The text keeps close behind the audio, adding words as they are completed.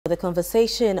The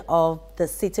conversation of the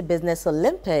Citi Business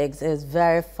Olympics is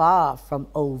very far from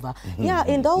over. Yeah,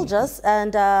 indulge us,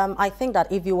 and I think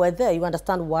that if you were there, you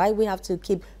understand why we have to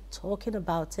keep talking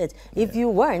about it. If you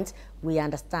weren't, we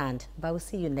understand, but we'll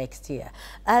see you next year.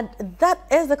 And that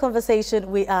is the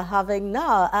conversation we are having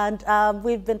now. And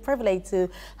we've been privileged to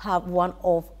have one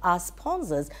of our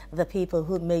sponsors, the people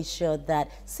who made sure that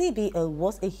CBO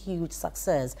was a huge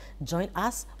success. Join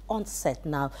us on set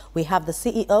now. We have the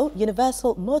CEO,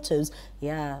 Universal Motors.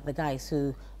 Yeah, the guys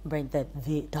who bring the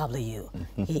VW.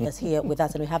 He is here with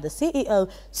us. And we have the CEO,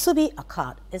 Subi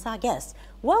Akkad, is our guest.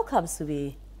 Welcome,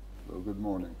 Subi. Well, good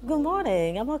morning. Good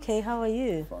morning. I'm okay. How are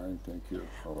you? Fine, thank you.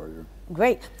 How are you?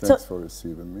 Great. Thanks for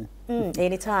receiving me.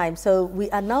 Anytime. So we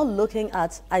are now looking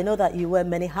at, I know that you wear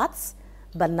many hats,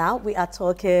 but now we are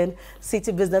talking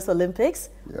Citi Business Olympics,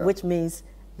 which means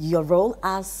your role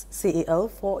as CEO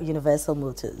for Universal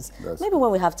Motors. Maybe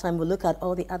when we have time, we'll look at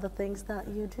all the other things that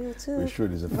you do too. We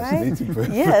should. It's a fascinating,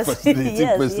 right? yes.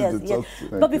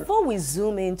 But before we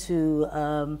zoom into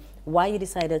why you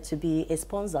decided to be a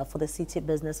sponsor for the Citi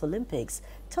Business Olympics,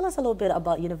 tell us a little bit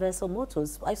about Universal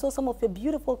Motors. I saw some of your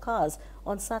beautiful cars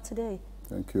on Saturday.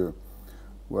 Thank you.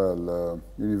 Well,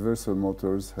 Universal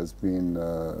Motors has been,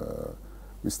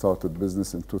 we started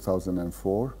business in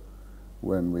 2004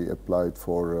 when we applied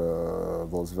for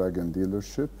Volkswagen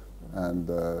dealership. And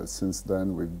since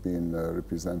then, we've been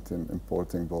representing,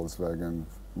 importing Volkswagen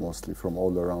mostly from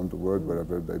all around the world,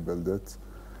 wherever they build it.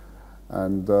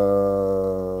 And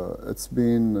it's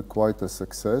been quite a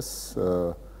success.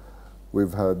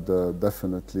 We've had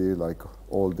definitely, like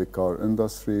all the car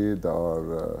industry,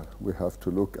 we have to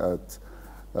look at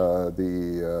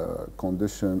the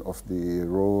condition of the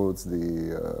roads,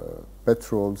 the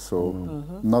petrol. So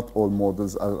not all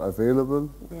models are available,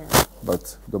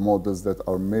 but the models that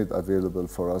are made available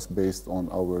for us based on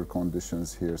our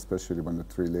conditions here, especially when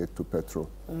it relates to petrol.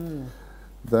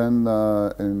 Then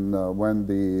when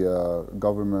the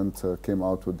government came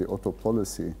out with the auto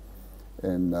policy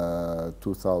in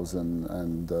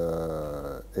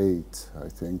 2008, I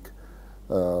think,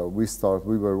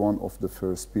 we were one of the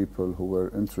first people who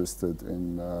were interested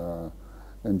in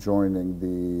joining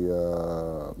the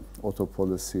auto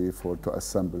policy to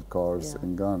assemble cars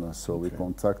in Ghana. So we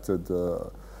contacted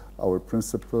our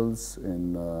principals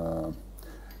in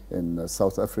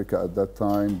South Africa at that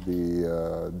time,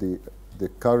 the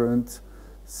current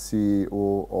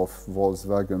CEO of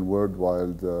Volkswagen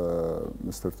Worldwide,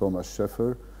 Mr. Thomas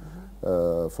Scheffer,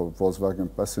 for Volkswagen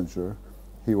Passenger.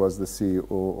 He was the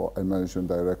CEO and managing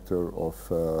director of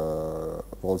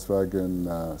Volkswagen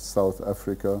South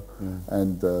Africa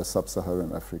and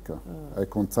Sub-Saharan Africa. I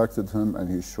contacted him and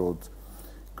he showed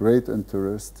great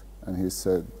interest, and he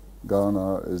said,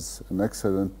 Ghana is an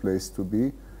excellent place to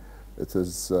be. It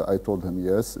is, I told him,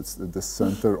 yes, it's the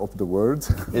center of the world.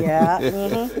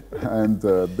 And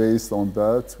based on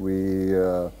that,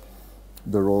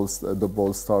 the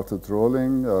ball started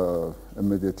rolling.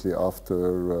 Immediately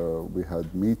after, we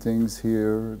had meetings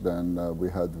here. Then we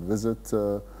had a visit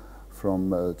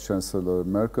from Chancellor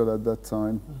Merkel at that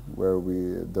time, where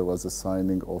there was a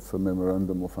signing of a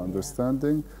memorandum of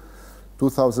understanding.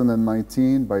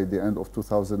 2019, by the end of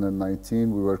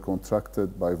 2019, we were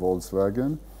contracted by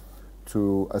Volkswagen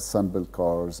to assemble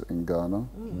cars in Ghana,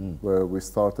 where we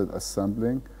started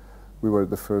assembling. We were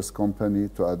the first company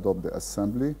to adopt the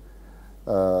assembly.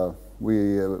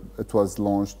 It was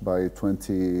launched by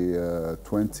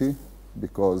 2020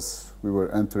 because we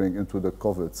were entering into the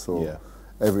COVID, so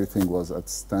everything was at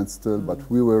standstill, but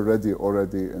we were ready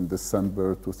already in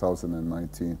December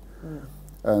 2019.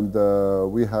 And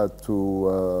we had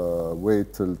to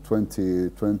wait till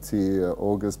 2020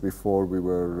 August before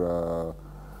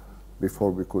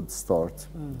we could start.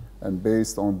 And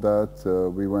based on that,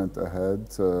 we went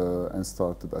ahead and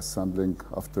started assembling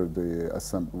after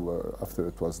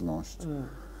it was launched.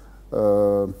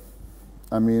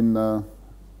 I mean,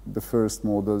 the first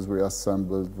models we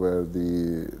assembled were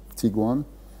the Tiguan.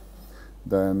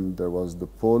 Then there was the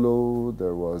Polo,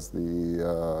 there was the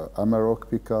Amarok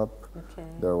pickup,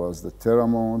 there was the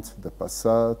Terramont, the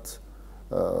Passat,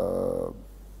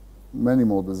 many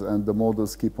models, and the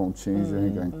models keep on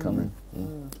changing and coming.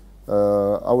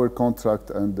 Our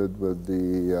contract ended with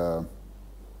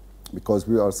because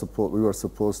we were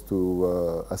supposed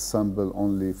to assemble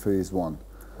only phase 1,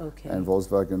 and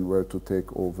Volkswagen were to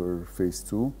take over phase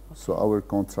 2. So our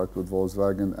contract with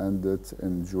Volkswagen ended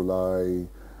in July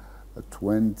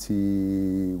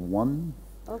 21.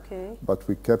 But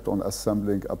we kept on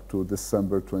assembling up to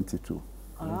December 22.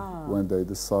 When they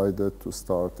decided to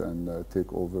start and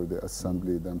take over the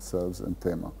assembly themselves in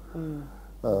Tema.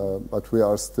 But we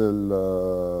are still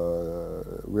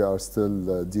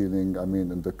dealing. I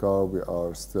mean, in the car, we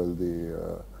are still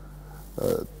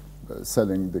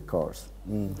selling the cars.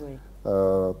 Great.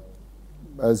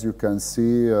 As you can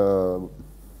see,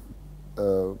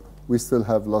 we still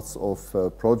have lots of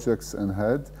projects in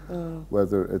head,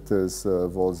 whether it is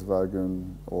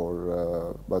Volkswagen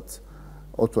or but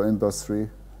auto industry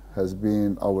has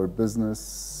been our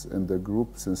business in the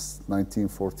group since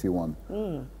 1941.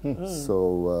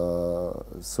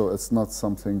 So it's not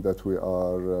something that we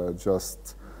are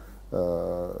just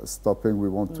stopping. We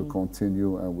want to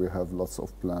continue, and we have lots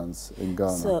of plans in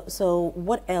Ghana. So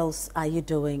what else are you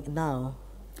doing now?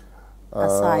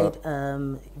 Aside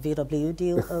VW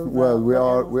deal? Well, we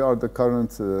are the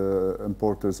current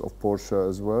importers of Porsche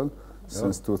as well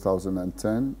since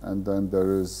 2010, and then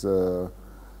there is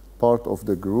part of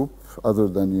the group other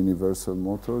than Universal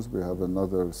Motors. We have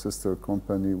another sister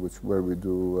company where we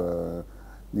do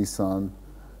Nissan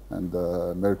and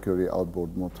Mercury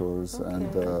outboard motors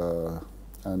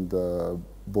and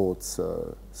boats,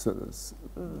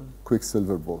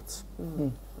 Quicksilver boats.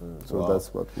 So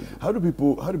that's what we do. How do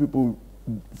people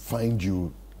find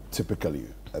you typically?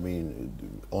 I mean,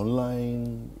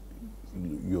 online,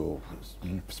 your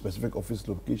specific office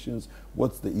locations.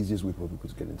 What's the easiest way for people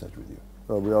to get in touch with you?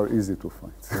 We are easy to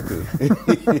find.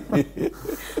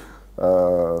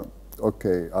 Okay.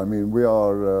 Okay. I mean, we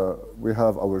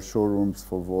have our showrooms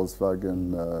for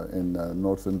Volkswagen in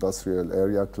North Industrial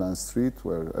Area, Clan Street,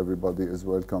 where everybody is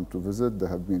welcome to visit. They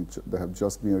have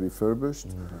just been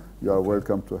refurbished. You are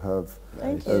welcome to have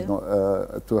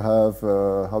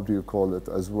how do you call it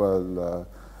as well?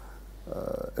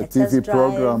 A TV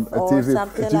program, a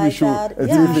TV show,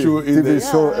 in the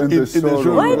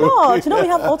showroom. Why not? You know, we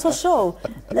have auto show.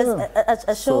 A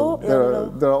show. So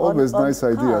there are always nice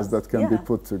ideas that can be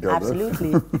put together.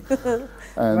 Absolutely.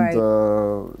 And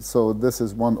so this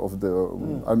is one of the,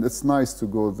 and it's nice to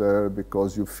go there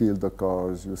because you feel the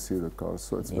cars, you see the cars.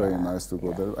 So it's very nice to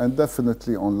go there, and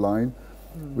definitely online.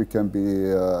 We can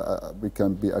be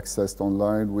accessed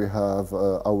online. We have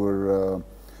our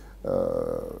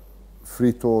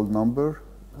free toll number.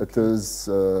 It is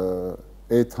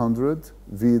 800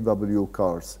 VW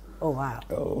cars. Oh wow!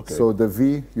 Oh, okay. So the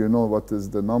V, you know what is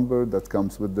the number that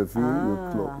comes with the V.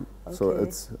 So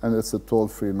it's a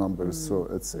toll-free number. So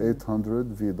it's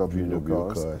 800 VW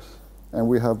cars. And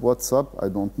we have WhatsApp. I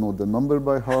don't know the number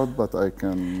by heart, but I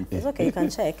can. It's okay. You can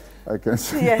check. I can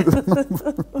check the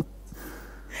number.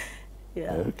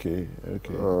 Okay.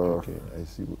 I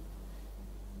see.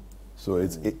 So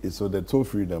so the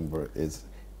toll-free number is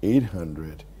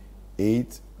 800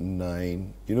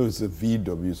 89. You know, it's a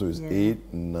VW, so it's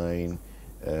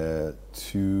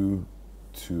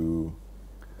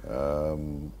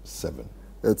 89227.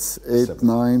 It's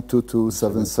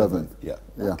 892277. Yeah.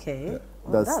 Okay. Yeah.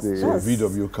 Well, that's the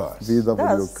VW cars. VW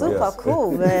That's cars. super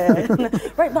cool, man.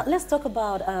 Right, but let's talk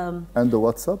about. And the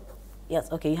WhatsApp?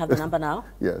 Yes. Okay. You have the number now.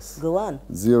 Yes. Go on.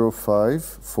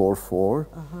 0544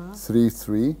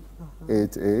 33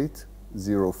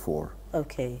 8804.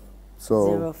 Okay.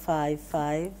 So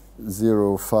 055.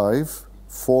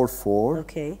 0544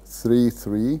 Okay.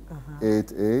 33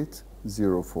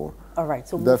 8804. All right.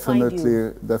 So we'll find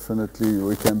you. Definitely,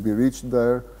 we can be reached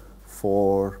there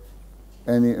for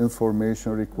any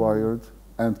information required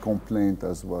and complaint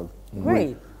as well.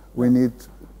 Great. We need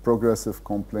progressive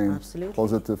complaint, Absolutely.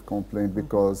 positive complaint,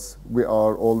 because we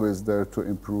are always there to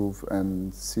improve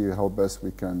and see how best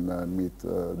we can meet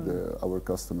our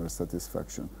customer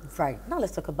satisfaction. Right. Now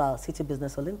let's talk about Citi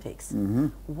Business Olympics.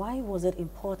 Why was it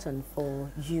important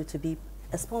for you to be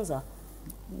a sponsor?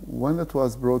 When it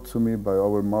was brought to me by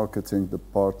our marketing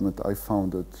department, I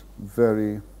found it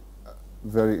very,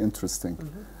 very interesting.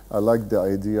 I like the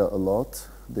idea a lot.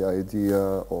 The idea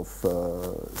of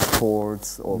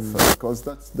sports, because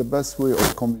that's the best way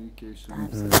of communication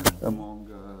among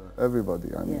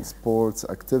everybody. I mean, sports,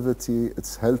 activity,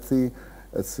 it's healthy,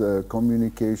 it's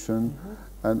communication,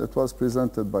 and it was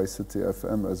presented by Citi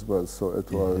FM as well, so it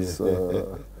was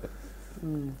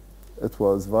it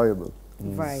was viable.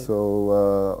 Right.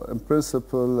 So in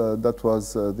principle, that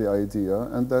was the idea,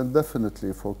 and then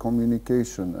definitely for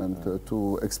communication and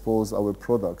to expose our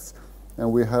products.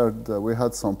 And we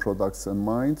had some products in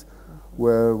mind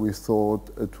where we thought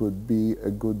it would be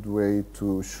a good way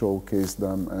to showcase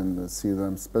them and see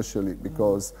them, especially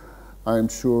because I'm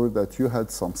sure that you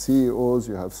had some CEOs,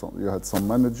 you had some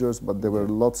managers, but there were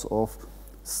lots of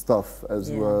staff as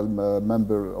well,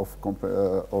 member of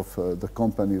the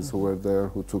companies who were there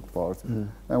who took part.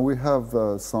 And we have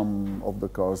some of the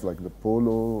cars like the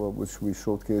Polo, which we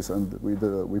showcase, and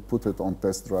we put it on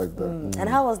test drive there. And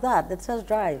how was that, the test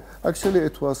drive? Actually,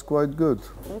 it was quite good.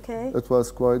 Okay. It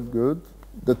was quite good.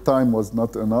 The time was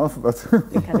not enough, but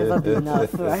It can never be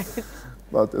enough, right?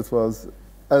 but it was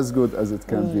as good as it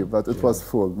can be. But it was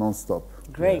full, non-stop.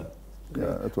 Great.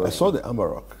 Yeah, it was. I saw the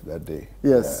Amarok that day.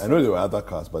 Yes. I know there were other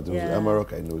cars, but there was the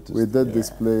Amarok I noticed. We did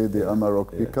display the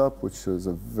Amarok pickup, which is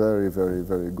a very, very,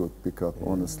 very good pickup.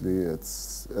 Honestly,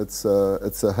 it's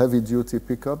a heavy-duty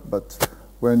pickup, but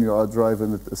when you are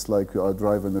driving it, it's like you are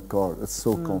driving a car. It's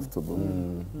so comfortable,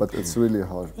 but it's really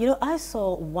hard. You know, I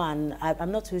saw one.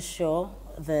 I'm not too sure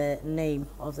the name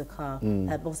of the car.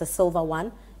 It was a silver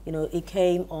one. You know, it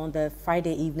came on the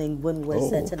Friday evening when we were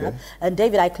setting up. And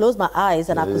David, I closed my eyes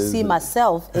and I could see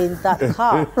myself in that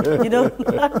car, you know.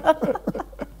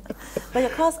 But your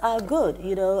cars are good,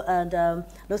 you know, and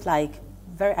looks like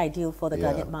very ideal for the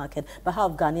Ghanaian market. But how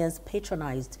have Ghanaians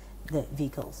patronized the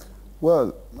vehicles?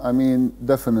 Well, I mean,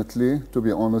 definitely, to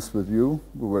be honest with you,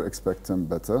 we were expecting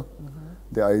better.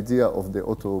 The idea of the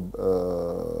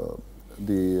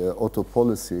auto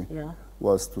policy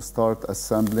was to start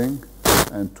assembling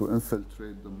and to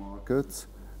infiltrate the market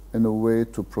in a way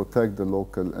to protect the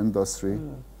local industry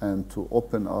and to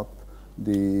open up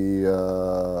the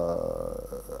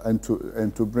and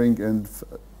to bring in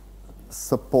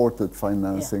supported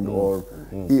financing or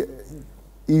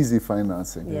easy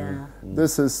financing.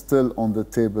 This is still on the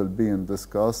table being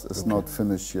discussed. It's not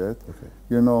finished yet.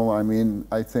 You know, I mean,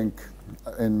 I think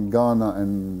in Ghana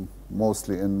and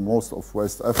mostly in most of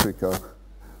West Africa,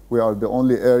 we are the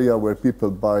only area where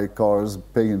people buy cars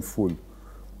paying full.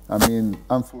 I mean,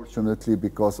 unfortunately,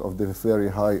 because of the very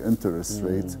high interest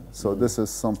rate. So this is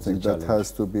something that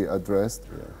has to be addressed.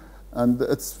 And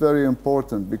it's very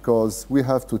important because we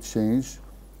have to change.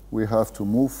 We have to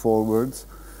move forward.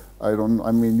 I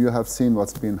mean, you have seen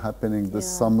what's been happening this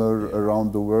summer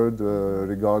around the world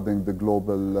regarding the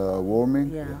global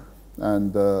warming.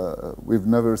 And we've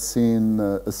never seen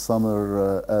a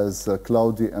summer as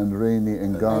cloudy and rainy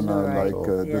in Ghana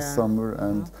like this summer.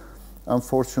 And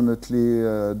unfortunately,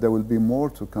 there will be more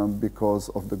to come because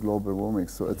of the global warming.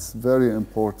 So it's very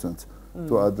important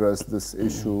to address this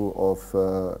issue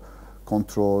of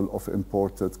control of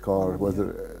imported car,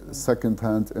 whether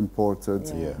second-hand imported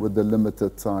with the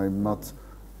limited time, not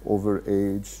over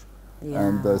age.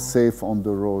 And safe on the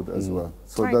road as well.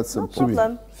 So that's important. No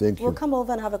problem. Thank you. We'll come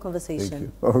over and have a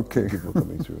conversation. Thank you. Okay. Thank you for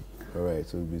coming through. All right,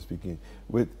 so we'll be speaking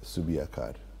with Subi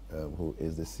Akkad, who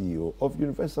is the CEO of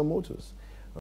Universal Motors.